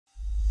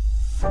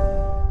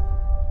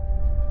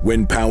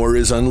when power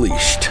is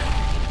unleashed.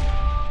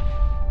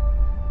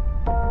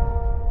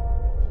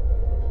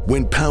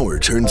 When power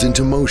turns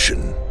into motion.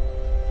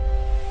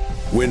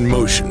 When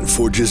motion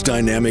forges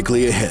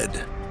dynamically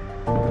ahead.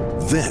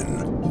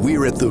 Then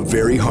we're at the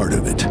very heart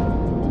of it.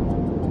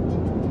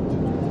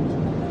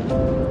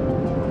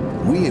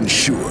 We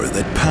ensure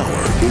that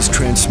power is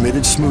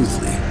transmitted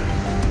smoothly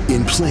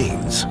in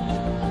planes,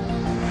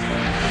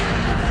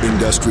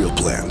 industrial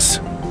plants,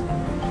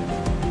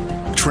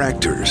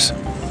 tractors,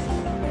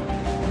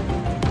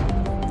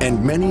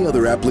 and many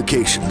other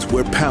applications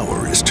where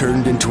power is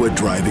turned into a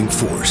driving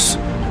force.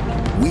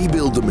 We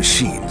build the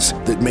machines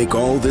that make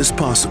all this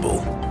possible.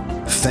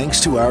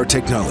 Thanks to our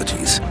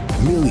technologies,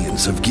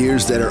 millions of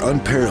gears that are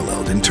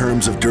unparalleled in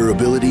terms of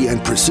durability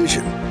and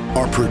precision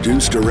are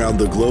produced around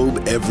the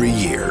globe every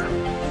year.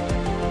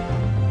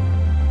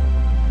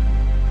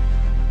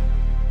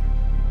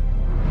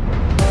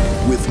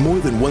 With more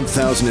than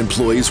 1,000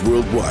 employees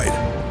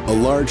worldwide, a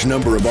large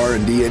number of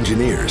R&D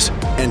engineers,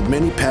 and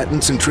many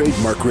patents and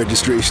trademark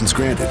registrations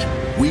granted,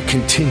 we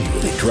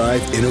continually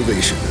drive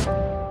innovation.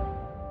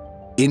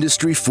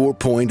 Industry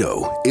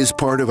 4.0 is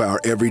part of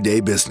our everyday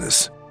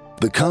business.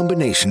 The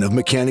combination of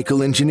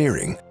mechanical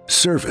engineering,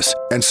 service,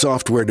 and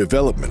software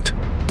development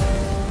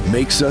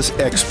makes us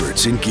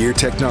experts in gear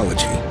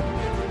technology.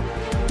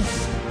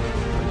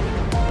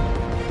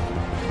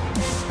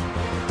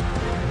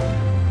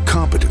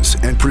 Competence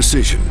and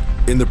precision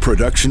in the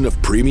production of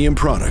premium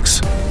products.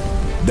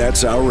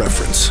 That's our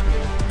reference.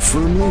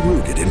 Firmly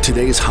rooted in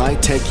today's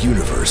high-tech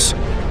universe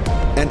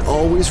and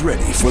always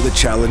ready for the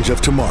challenge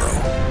of tomorrow.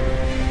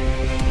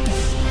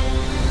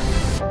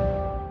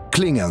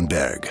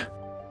 KLINGELNBERG.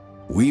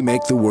 We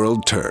make the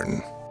world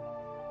turn.